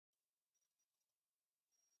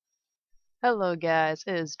Hello guys,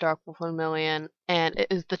 it is Dark Wolf 1 million, and it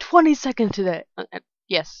is the 22nd today.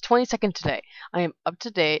 Yes, 22nd today. I am up to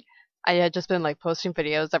date. I had just been posting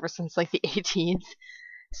videos ever since the 18th,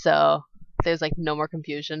 so there's no more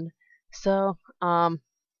confusion. So,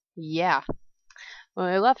 yeah.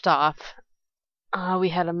 When we left off, we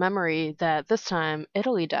had a memory that this time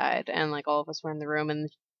Italy died, and all of us were in the room, and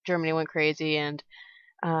Germany went crazy, and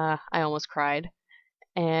I almost cried.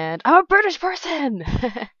 And I'm a British person!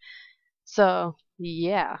 So,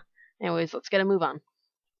 yeah. Anyways, let's get a move on.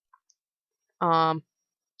 Um,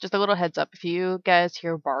 just a little heads up. If you guys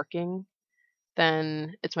hear barking,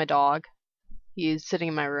 then it's my dog. He's sitting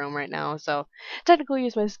in my room right now, so technically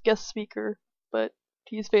he's my guest speaker, but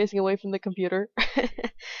he's facing away from the computer.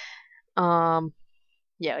 um,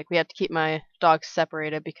 yeah, we have to keep my dogs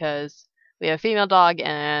separated because we have a female dog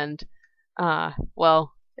and,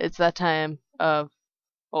 well, it's that time of,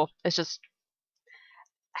 well, it's just,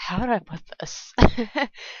 how do I put this?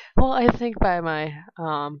 Well, I think by my,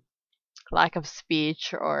 lack of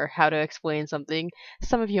speech or how to explain something,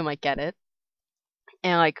 some of you might get it.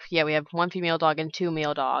 And yeah, we have one female dog and two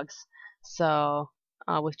male dogs. So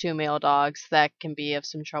with two male dogs, that can be of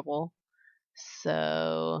some trouble.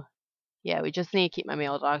 So yeah, we just need to keep my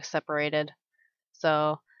male dogs separated.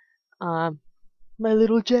 So my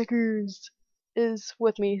little Jackers is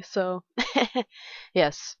with me. So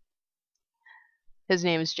yes, his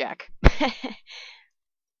name is Jack.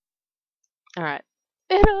 All right,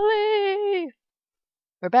 Italy.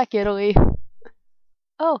 We're back, Italy.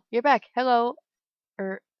 Oh, you're back. Hello.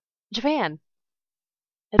 Japan.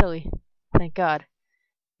 Italy. Thank God.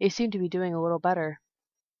 You seem to be doing a little better,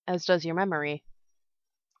 as does your memory.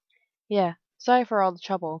 Yeah, sorry for all the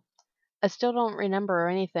trouble. I still don't remember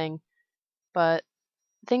anything, but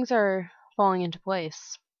things are falling into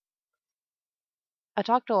place. I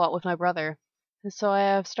talked a lot with my brother, so I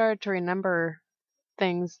have started to remember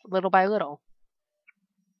things little by little.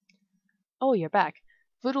 Oh, you're back.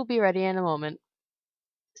 Food will be ready in a moment,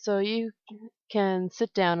 so you can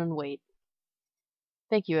sit down and wait.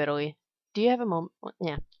 Thank you, Italy. Do you have a moment?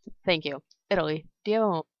 Yeah, thank you. Italy, do you have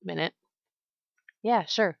a minute? Yeah,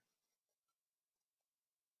 sure.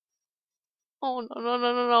 Oh, no, no,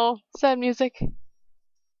 no, no, no. Sad music.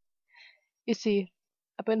 You see,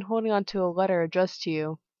 I've been holding on to a letter addressed to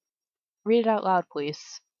you. Read it out loud,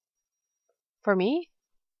 please. For me?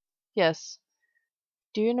 Yes.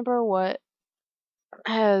 Do you remember what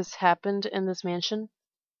has happened in this mansion?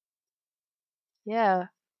 Yeah,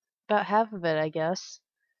 about half of it, I guess.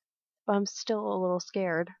 But I'm still a little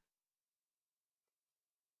scared.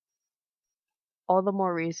 All the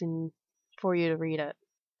more reason for you to read it.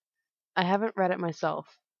 I haven't read it myself,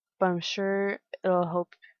 but I'm sure it'll help.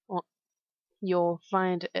 Well, you'll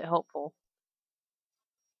find it helpful.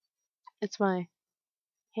 It's my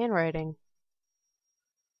handwriting.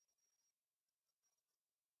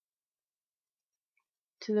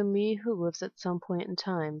 To the me who lives at some point in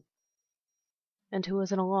time, and who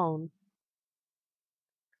isn't alone.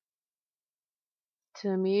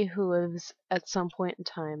 To me who lives at some point in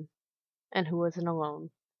time, and who isn't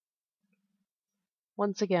alone.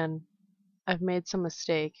 Once again, I've made some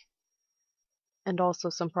mistake, and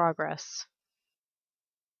also some progress.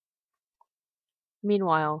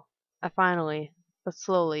 Meanwhile, I finally, but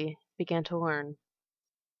slowly, began to learn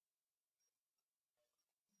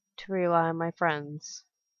to rely on my friends.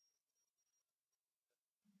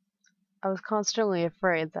 I was constantly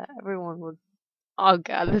afraid that everyone would. Oh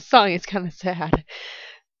god, this song is kind of sad.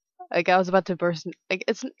 I was about to burst.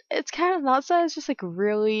 It's kind of not sad. It's just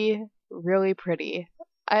really, really pretty.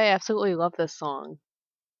 I absolutely love this song.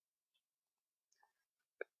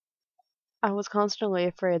 I was constantly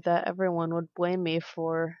afraid that everyone would blame me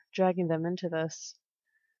for dragging them into this,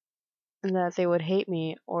 and that they would hate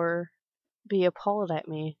me or be appalled at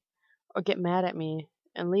me or get mad at me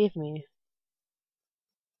and leave me.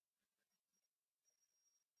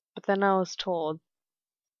 But then I was told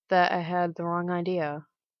that I had the wrong idea.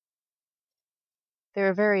 They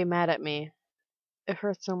were very mad at me. It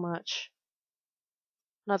hurt so much.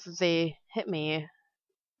 Not that they hit me,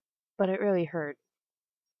 but it really hurt.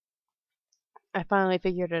 I finally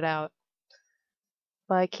figured it out.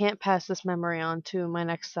 But I can't pass this memory on to my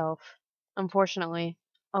next self. Unfortunately,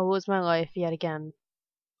 I'll lose my life yet again.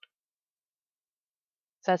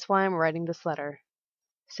 That's why I'm writing this letter.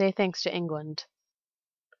 Say thanks to England.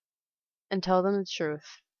 And tell them the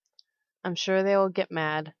truth. I'm sure they will get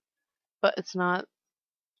mad, but it's not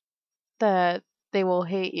that they will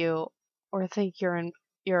hate you or think you're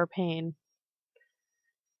a pain.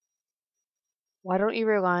 Why don't you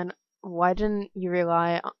rely on, why didn't you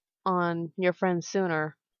rely on your friends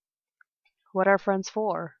sooner? What are friends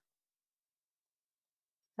for?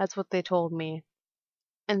 That's what they told me.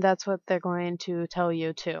 And that's what they're going to tell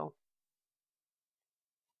you too.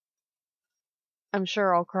 I'm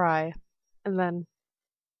sure I'll cry. And then,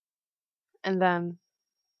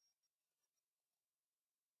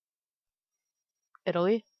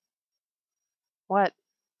 Italy? What?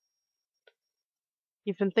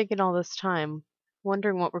 You've been thinking all this time,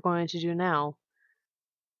 wondering what we're going to do now.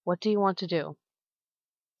 What do you want to do?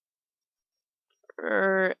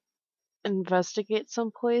 Er, investigate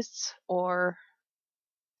someplace? Or...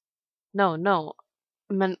 No.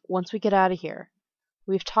 I meant once we get out of here.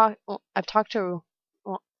 I've talked to,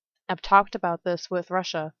 well, I've talked about this with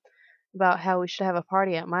Russia, about how we should have a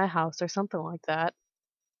party at my house or something like that.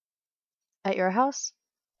 At your house?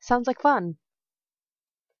 Sounds like fun.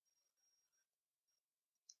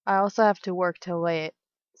 I also have to work till late,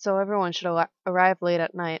 so everyone should arrive late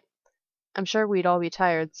at night. I'm sure we'd all be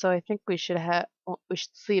tired, so I think we should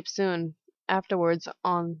sleep soon afterwards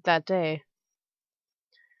on that day.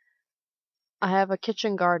 I have a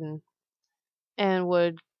kitchen garden and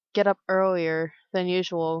would get up earlier than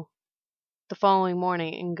usual the following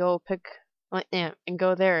morning and go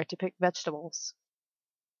there to pick vegetables.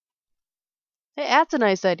 Hey, that's a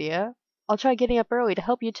nice idea. I'll try getting up early to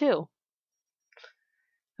help you too.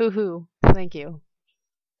 Hoo hoo, thank you.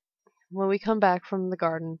 When we come back from the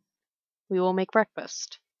garden, we will make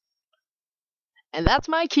breakfast. And that's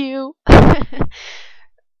my cue!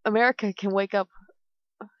 America can wake up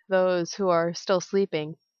those who are still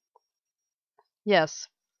sleeping. Yes,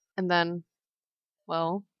 and then,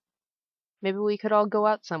 well, maybe we could all go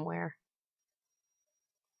out somewhere.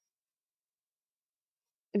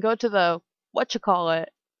 And go to the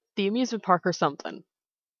amusement park or something.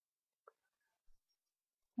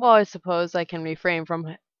 Well, I suppose I can refrain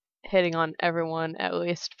from hitting on everyone, at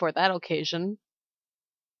least for that occasion.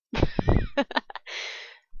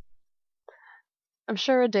 I'm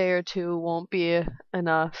sure a day or two won't be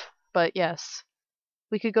enough, but yes,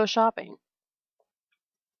 we could go shopping.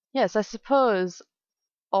 Yes, I suppose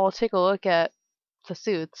I'll take a look at the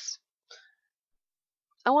suits.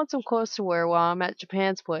 I want some clothes to wear while I'm at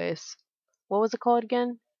Japan's place. What was it called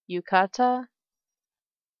again? Yukata?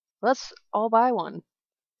 Let's all buy one.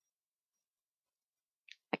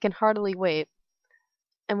 I can hardly wait.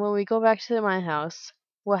 And when we go back to my house,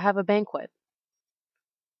 we'll have a banquet.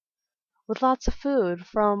 With lots of food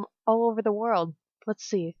from all over the world. Let's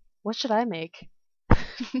see, what should I make?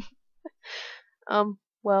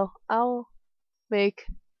 Well, I'll make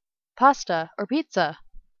pasta or pizza.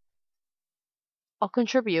 I'll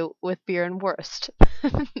contribute with beer and wurst.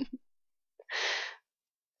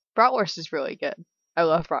 Bratwurst is really good. I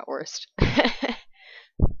love bratwurst.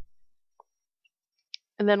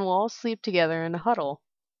 And then we'll all sleep together in a huddle.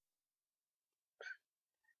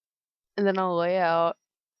 And then I'll lay out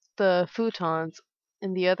the futons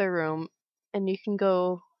in the other room, and you can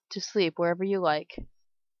go to sleep wherever you like.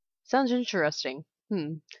 Sounds interesting.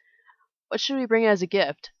 What should we bring as a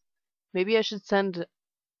gift? Maybe I should send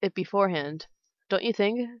it beforehand. Don't you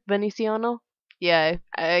think, Veneciano? Yeah,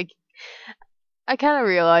 I kind of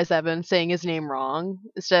realized I've been saying his name wrong.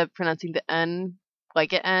 Instead of pronouncing the N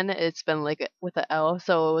like an N, it's been like with a L,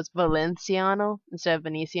 so it was Valenciano instead of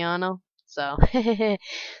Veneciano. So,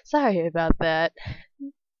 sorry about that.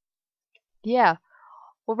 Yeah,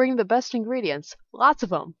 we'll bring the best ingredients. Lots of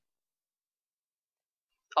them.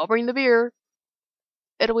 I'll bring the beer.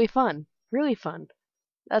 It'll be fun. Really fun.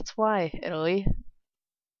 That's why, Italy.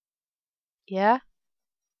 Yeah?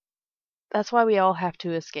 That's why we all have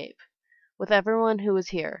to escape. With everyone who is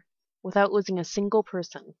here. Without losing a single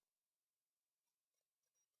person.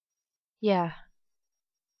 Yeah.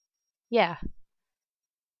 Yeah.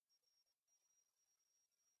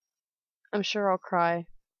 I'm sure I'll cry.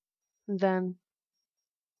 And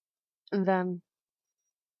then,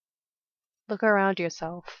 look around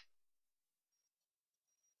yourself.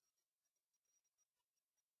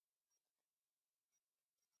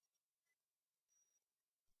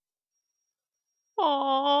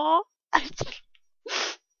 Aww.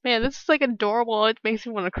 Man, this is like adorable. It makes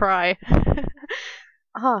me want to cry.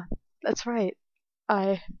 Ah, that's right.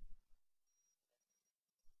 I.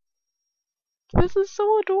 This is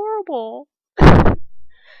so adorable. I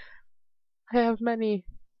have many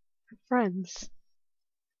friends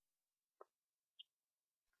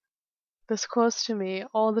this close to me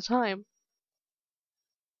all the time.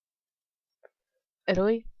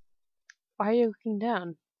 Italy, why are you looking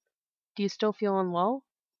down? Do you still feel unwell?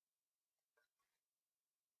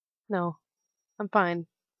 No, I'm fine.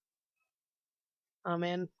 Oh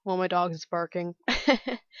man, well, my dog is barking.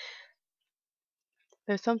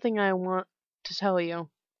 There's something I want to tell you.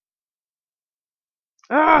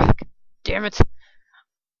 Ugh! Damn it!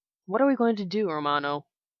 What are we going to do, Romano?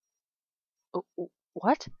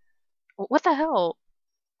 What? What the hell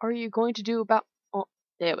are you going to do about... Oh,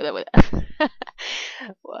 yeah,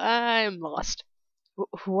 I'm lost.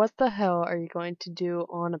 What the hell are you going to do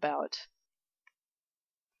on about?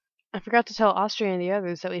 I forgot to tell Austria and the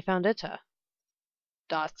others that we found Ita.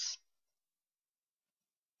 Dots.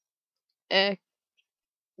 Eh,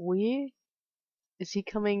 we? Is he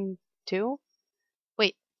coming too?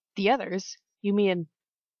 Wait, the others? You mean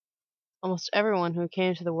almost everyone who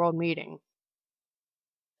came to the world meeting?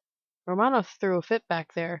 Romano threw a fit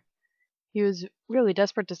back there. He was really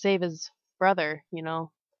desperate to save his brother, you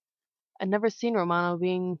know. I'd never seen Romano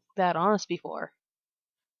being that honest before.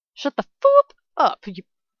 Shut the foop up, you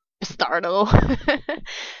bastardo.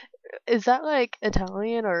 Is that like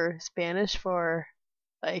Italian or Spanish for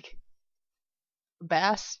like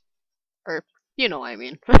bass? Or you know what I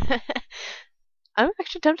mean. I'm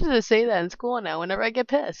actually tempted to say that in school now whenever I get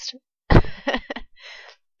pissed.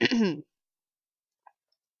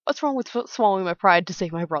 What's wrong with swallowing my pride to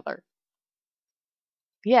save my brother?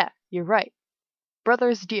 Yeah, you're right.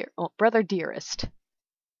 Brother dearest.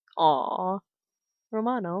 Aw,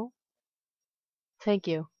 Romano. Thank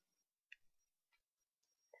you.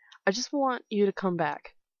 I just want you to come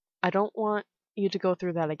back. I don't want you to go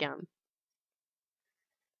through that again.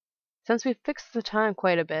 Since we've fixed the time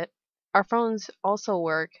quite a bit, our phones also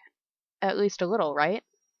work at least a little, right?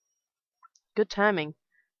 Good timing.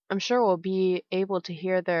 I'm sure we'll be able to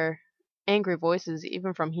hear their angry voices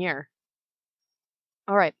even from here.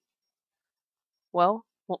 Alright. Well,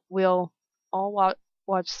 we'll all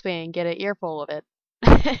watch Spain get an earful of it.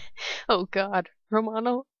 Oh god,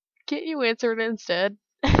 Romano, can't you answer it instead?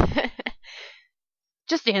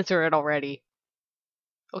 Just answer it already.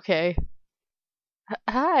 Okay.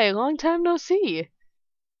 Hi, long time no see.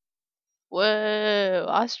 Whoa,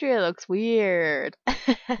 Austria looks weird.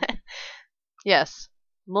 Yes,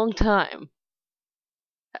 long time.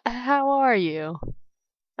 How are you?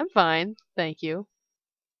 I'm fine, thank you.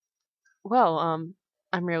 Well, I'm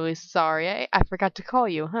really sorry. I forgot to call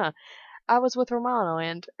you, huh? I was with Romano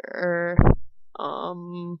and,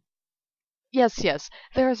 um, yes,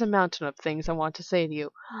 there is a mountain of things I want to say to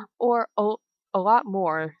you. Or a lot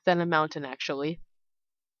more than a mountain, actually.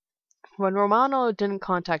 When Romano didn't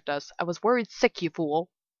contact us, I was worried sick, you fool.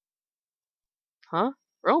 Huh?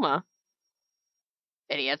 Roma?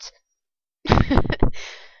 Idiots.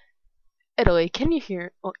 Italy, can you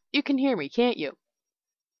hear? Well, you can hear me, can't you?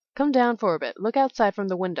 Come down for a bit. Look outside from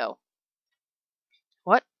the window.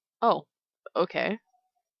 What? Oh, okay.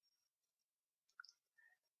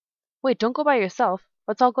 Wait, don't go by yourself.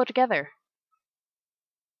 Let's all go together.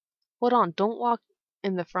 Hold on, don't walk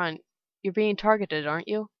in the front. You're being targeted, aren't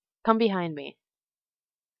you? Come behind me.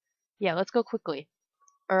 Yeah, let's go quickly.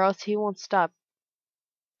 Or else he won't stop.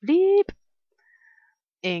 Bleep!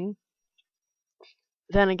 Ing.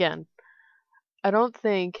 Then again, I don't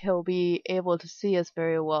think he'll be able to see us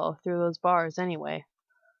very well through those bars anyway.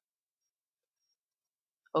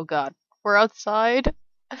 Oh god. We're outside.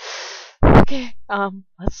 Okay,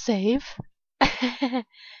 let's save.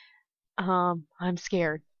 I'm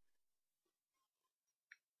scared.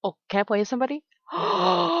 Oh, can I play as somebody?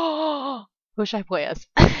 Who should I play as?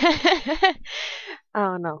 I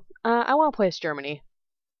don't know. I want to play as Germany.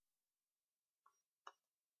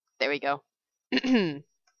 There we go. Who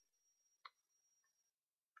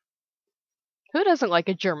doesn't like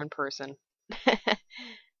a German person?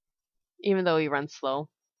 Even though he runs slow.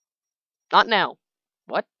 Not now.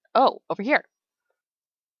 What? Oh, over here.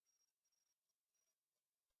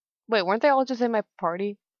 Wait, weren't they all just in my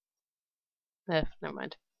party? Never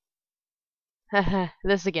mind.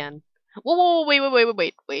 This again. Whoa, wait. I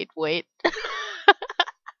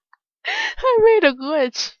made a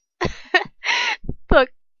glitch.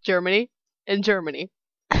 Look, Germany. In Germany.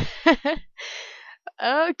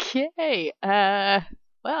 Okay,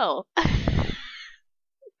 well. I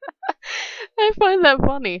find that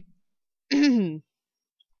funny.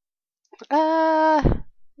 I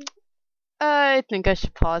think I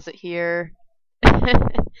should pause it here.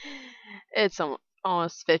 It's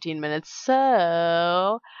almost 15 minutes,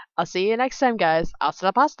 so I'll see you next time, guys. Hasta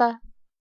la pasta!